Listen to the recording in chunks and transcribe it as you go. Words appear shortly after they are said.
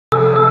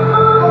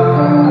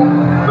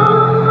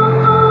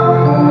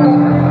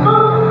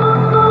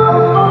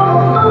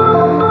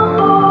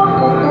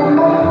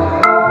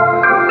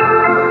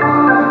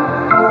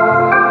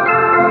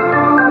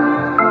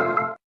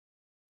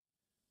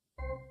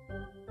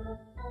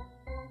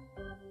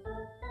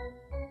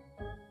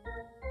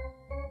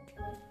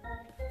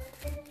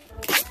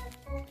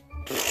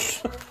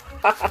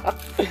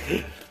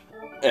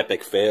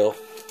Epic fail.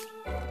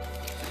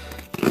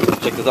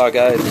 Check this out,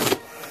 guys.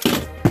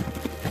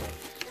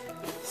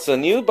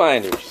 Some new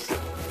binders.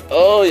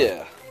 Oh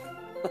yeah.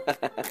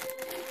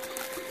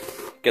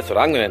 Guess what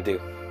I'm gonna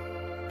do?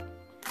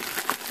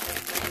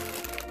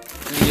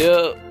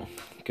 Yup.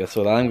 Guess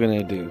what I'm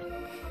gonna do?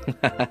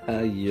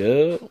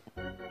 Yup.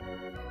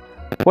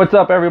 What's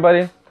up,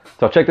 everybody?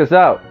 So check this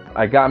out.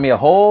 I got me a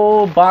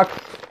whole box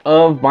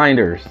of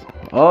binders.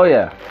 Oh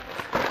yeah.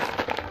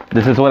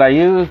 This is what I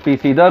use,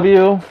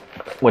 BCW,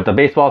 with the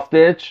baseball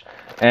stitch.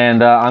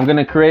 And I'm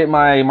gonna create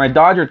my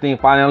Dodger theme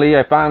finally.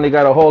 I finally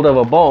got a hold of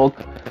a bulk,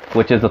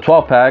 which is a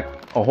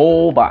 12-pack, a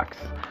whole box.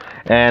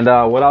 And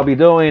what I'll be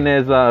doing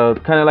is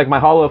kind of like my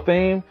Hall of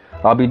Fame.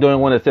 I'll be doing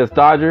one that says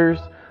Dodgers.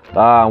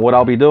 What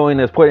I'll be doing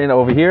is putting it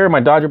over here, my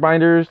Dodger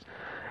binders.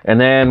 And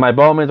then my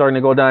Bowmans are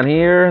gonna go down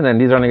here, and then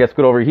these are gonna get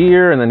screwed over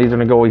here, and then these are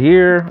gonna go over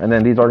here, and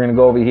then these are gonna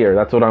go over here.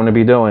 That's what I'm gonna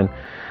be doing.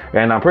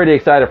 And I'm pretty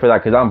excited for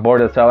that because I'm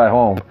bored as hell at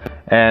home.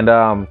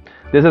 And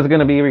this is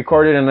gonna be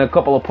recorded in a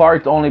couple of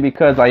parts only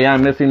because I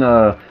am missing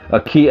a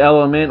key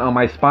element on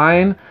my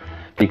spine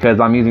because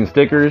I'm using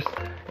stickers.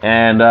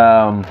 And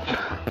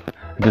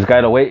just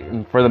gotta wait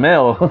for the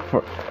mail,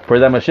 for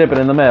them to ship it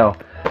in the mail.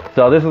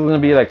 So this is gonna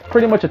be like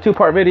pretty much a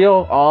 2-part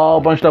video,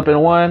 all bunched up in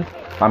one.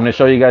 I'm gonna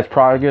show you guys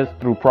progress.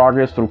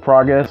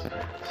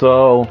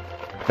 So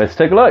let's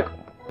take a look.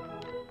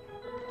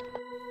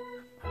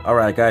 All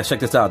right, guys,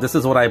 check this out. This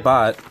is what I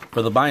bought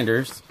for the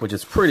binders, which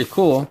is pretty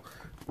cool.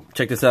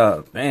 Check this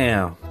out.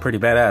 Damn, pretty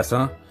badass,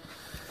 huh?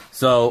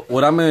 So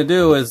what I'm gonna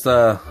do is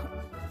I'm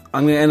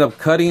gonna end up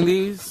cutting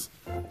these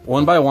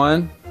one by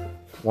one,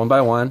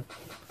 and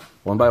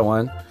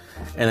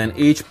then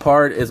each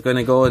part is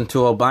gonna go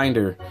into a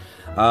binder.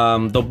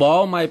 The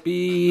ball might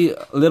be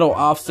a little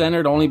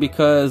off-centered only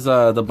because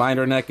the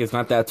binder neck is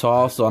not that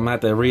tall, so I'm gonna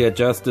have to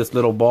readjust this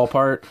little ball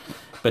part.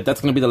 But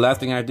that's gonna be the last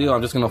thing I do.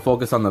 I'm just gonna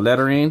focus on the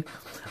lettering.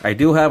 I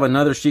do have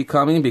another sheet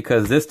coming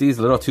because this D's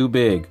a little too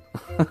big.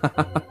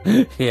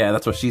 Yeah,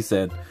 that's what she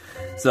said.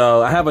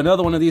 So I have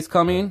another one of these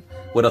coming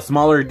with a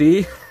smaller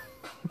D.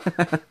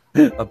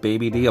 A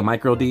baby D, a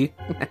micro D,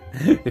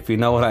 if you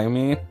know what I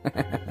mean.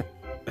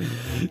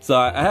 So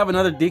I have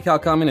another decal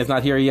coming. It's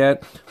not here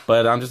yet,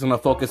 but I'm just gonna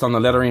focus on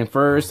the lettering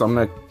first. I'm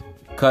gonna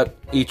cut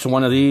each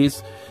one of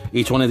these.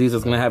 Each one of these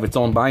is gonna have its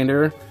own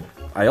binder.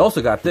 I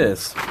also got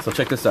this, so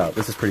check this out.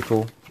 This is pretty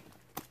cool.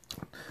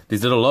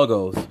 These little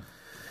logos.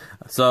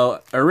 So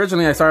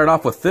originally I started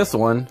off with this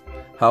one.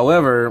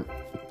 However,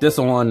 this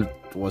one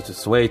was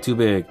just way too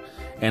big.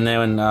 And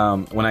then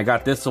when I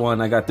got this one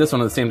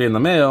the same day in the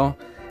mail.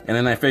 And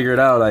then I figured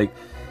out, like,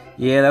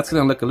 yeah, that's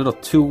gonna look a little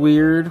too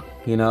weird,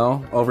 you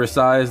know,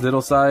 oversized,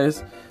 little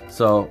size.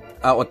 So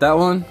out with that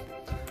one.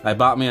 I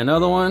bought me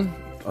another one,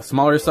 a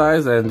smaller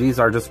size, and these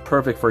are just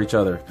perfect for each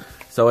other.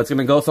 So it's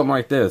gonna go something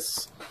like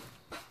this.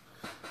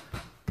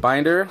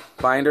 Binder,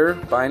 binder,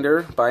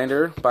 binder,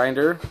 binder,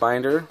 binder,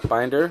 binder,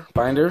 binder,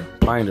 binder,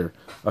 binder.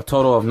 A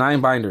total of 9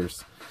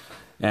 binders.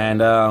 And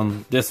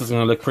this is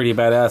gonna look pretty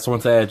badass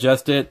once I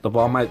adjust it. The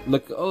ball might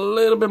look a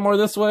little bit more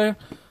this way,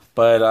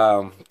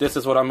 but this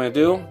is what I'm gonna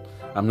do.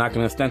 I'm not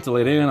gonna stencil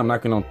it in. I'm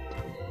not gonna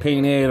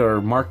paint it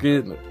or mark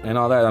it and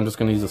all that. I'm just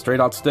gonna use a straight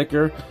out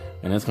sticker,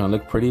 and it's gonna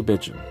look pretty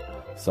bitchin'.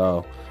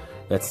 So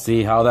let's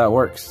see how that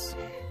works.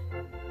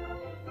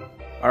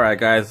 All right,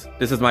 guys,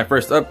 this is my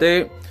first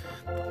update.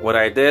 What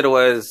I did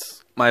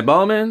was my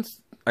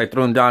Bowmans, I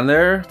threw them down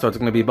there, so it's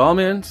gonna be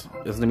Bowmans.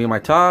 This is gonna be my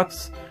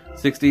tops,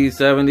 60s,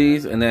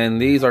 70s, and then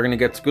these are gonna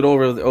get screwed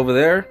over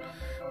there.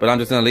 But I'm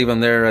just gonna leave them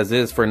there as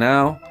is for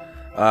now.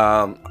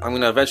 I'm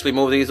gonna eventually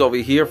move these over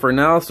here for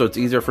now, so it's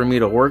easier for me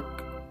to work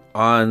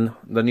on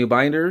the new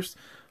binders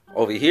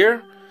over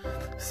here.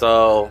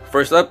 So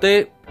first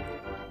update,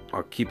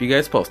 I'll keep you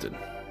guys posted.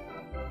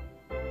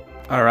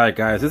 All right,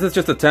 guys, this is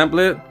just a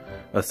template,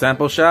 a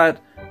sample shot.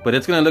 But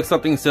it's gonna look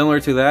something similar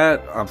to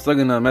that. I'm still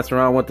gonna mess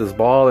around with this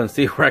ball and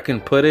see where I can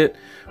put it,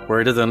 where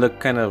it doesn't look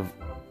kind of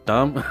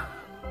dumb.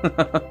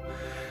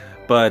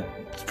 But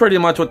it's pretty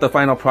much what the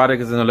final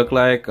product is gonna look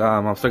like.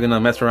 I'm still gonna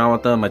mess around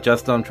with them,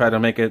 adjust them, try to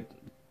make it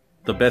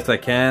the best I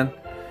can.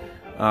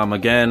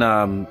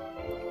 Again,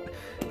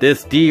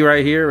 this D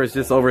right here is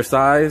just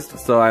oversized,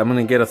 so I'm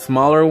gonna get a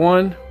smaller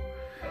one.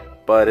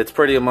 But it's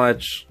pretty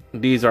much,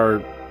 these are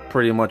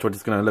pretty much what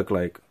it's gonna look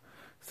like.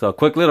 So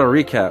quick little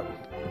recap.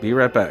 Be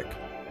right back.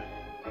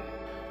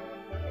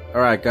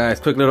 Alright guys,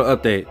 quick little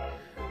update.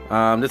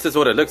 This is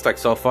what it looks like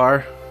so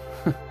far.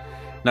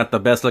 Not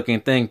the best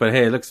looking thing, but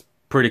hey, it looks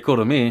pretty cool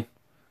to me.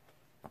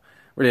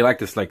 Really like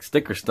this like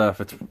sticker stuff.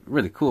 It's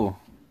really cool.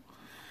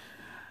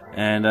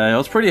 And it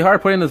was pretty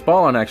hard putting this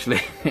ball on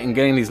actually and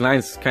getting these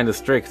lines kind of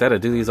straight, because I had to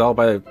do these all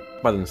by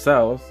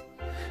themselves.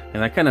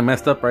 And I kind of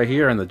messed up right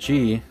here on the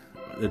G,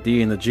 the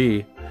D and the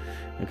G.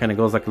 It kind of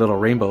goes like a little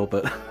rainbow,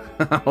 but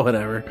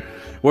whatever.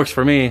 Works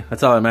for me.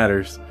 That's all that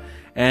matters.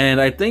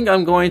 And I think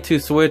I'm going to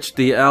switch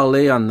the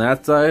LA on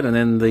that side and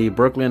then the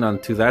Brooklyn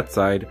onto that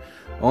side,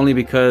 only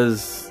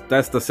because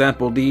that's the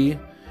sample D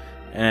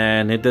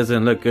and it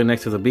doesn't look good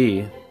next to the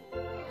B.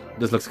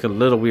 This looks a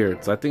little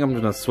weird, so I think I'm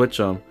gonna switch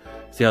them.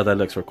 See how that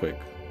looks real quick.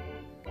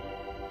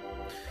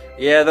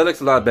 Yeah, that looks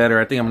a lot better.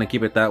 I think I'm gonna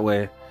keep it that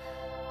way.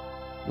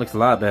 Looks a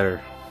lot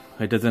better.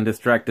 It doesn't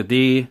distract the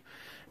D.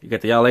 You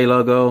got the LA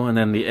logo, and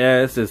then the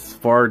S is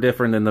far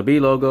different than the B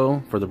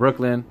logo for the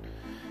Brooklyn.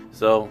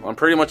 So I'm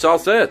pretty much all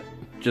set.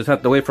 Just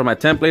have to wait for my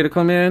template to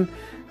come in.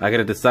 I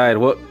gotta decide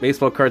what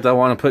baseball cards I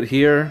want to put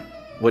here,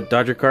 what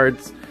Dodger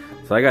cards.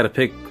 So I gotta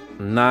pick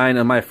 9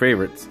 of my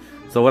favorites.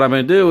 So what I'm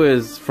gonna do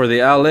is, for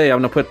the LA, I'm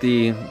gonna put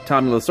the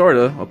Tommy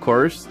Lasorda, of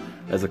course,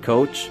 as a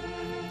coach.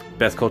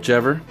 Best coach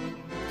ever.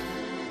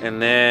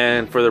 And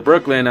then for the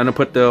Brooklyn, I'm gonna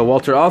put the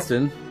Walter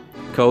Alston,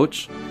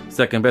 coach,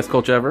 second best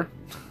coach ever.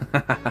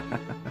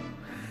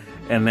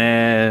 And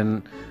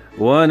then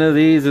one of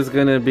these is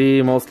gonna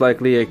be most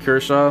likely a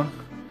Kershaw.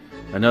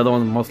 Another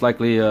one most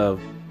likely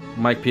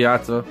Mike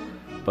Piazza.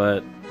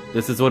 But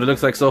this is what it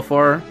looks like so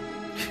far.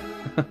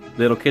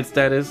 Little kid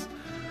status.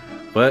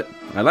 But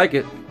I like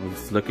it.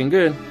 It's looking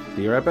good.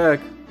 Be right back.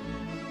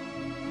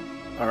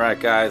 Alright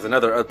guys,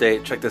 another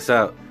update. Check this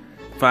out.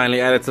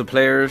 Finally added some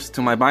players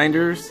to my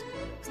binders.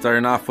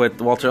 Starting off with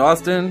Walter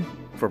Alston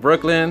for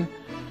Brooklyn.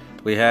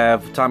 We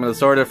have Tommy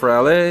Lasorda for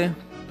LA.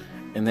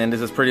 And then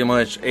this is pretty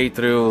much A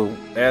through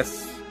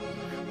S.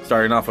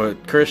 Starting off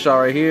with Kershaw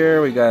right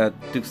here. We got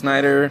Duke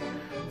Snider,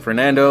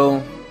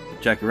 Fernando,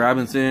 Jackie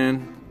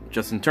Robinson,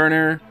 Justin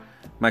Turner,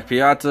 Mike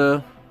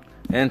Piazza,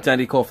 and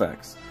Sandy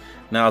Koufax.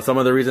 Now, some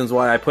of the reasons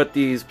why I put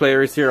these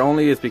players here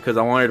only is because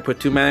I wanted to put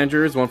 2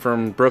 managers, one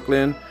from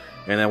Brooklyn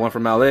and then one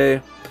from LA.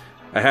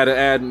 I had to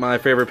add my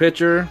favorite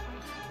pitcher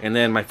and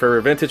then my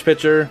favorite vintage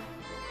pitcher.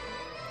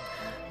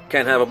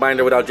 Can't have a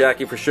binder without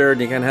Jackie for sure,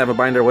 and you can't have a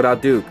binder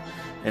without Duke.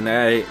 And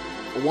I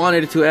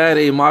wanted to add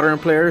a modern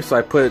player, so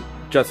I put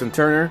Justin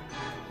Turner.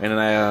 And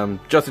then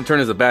Justin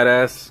Turner is a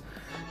badass.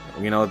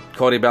 You know,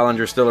 Cody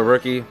Bellinger's still a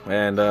rookie,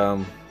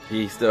 and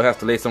he still has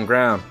to lay some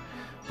ground.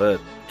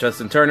 But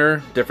Justin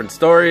Turner, different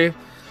story.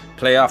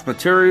 Playoff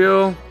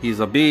material. He's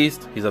a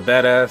beast. He's a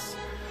badass.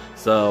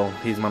 So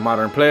he's my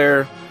modern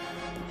player.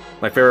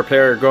 My favorite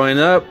player growing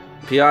up,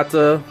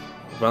 Piazza,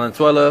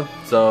 Valenzuela.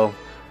 So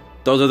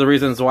those are the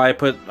reasons why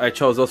I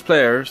chose those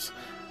players.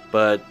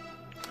 But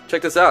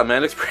check this out,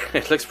 man.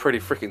 It looks pretty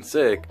freaking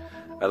sick.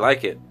 I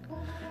like it.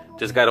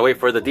 Just gotta wait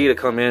for the D to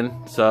come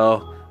in.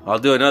 So I'll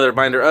do another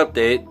binder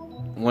update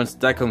once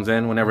that comes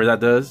in, whenever that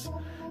does.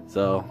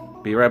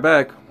 So be right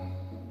back.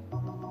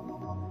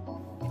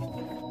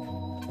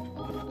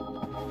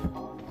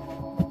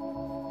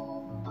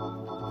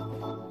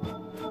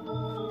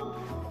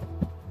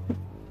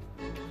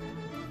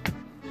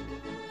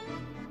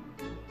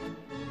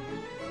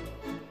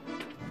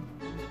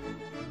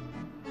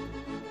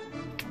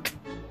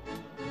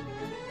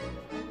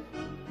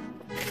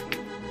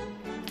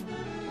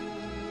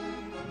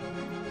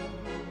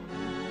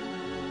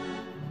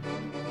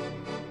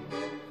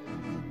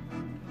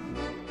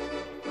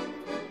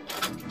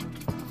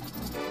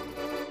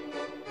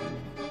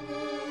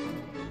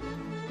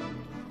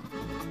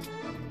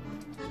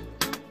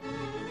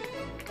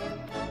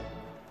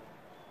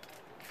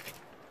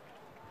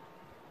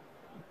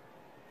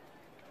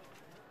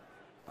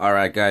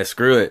 Alright guys,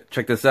 screw it.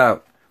 Check this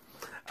out.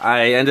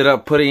 I ended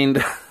up putting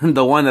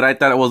the one that I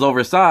thought it was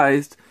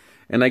oversized,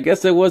 and I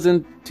guess it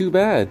wasn't too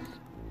bad.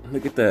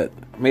 Look at that.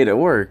 Made it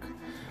work.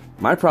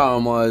 My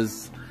problem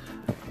was,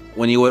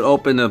 when you would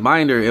open the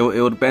binder, it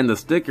would bend the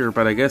sticker,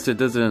 but I guess it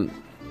doesn't.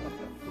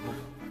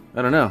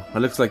 I don't know. It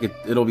looks like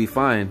it'll be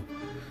fine.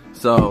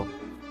 So,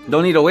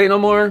 don't need to wait no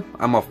more.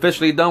 I'm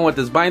officially done with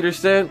this binder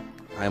set.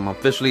 I'm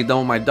officially done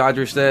with my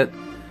Dodger set.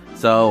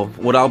 So,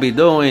 what I'll be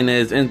doing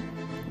is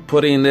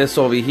putting this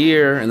over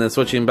here and then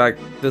switching back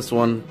this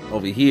one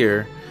over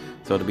here.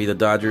 So it'll be the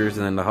Dodgers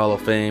and then the Hall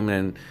of Fame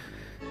and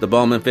the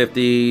Bowman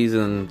 50s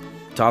and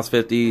Toss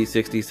 50s,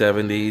 60s,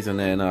 70s, and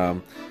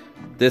then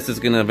this is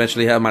gonna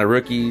eventually have my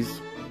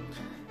rookies.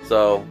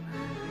 So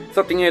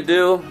something to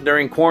do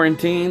during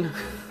quarantine.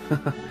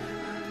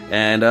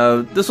 And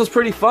this was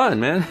pretty fun,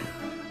 man.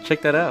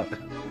 Check that out.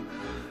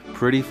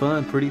 Pretty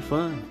fun, pretty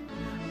fun.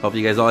 Hope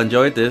you guys all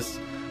enjoyed this.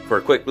 For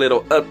a quick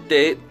little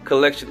update,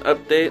 collection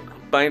update,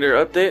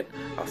 binder update.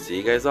 I'll see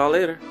you guys all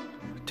later.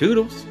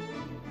 Toodles.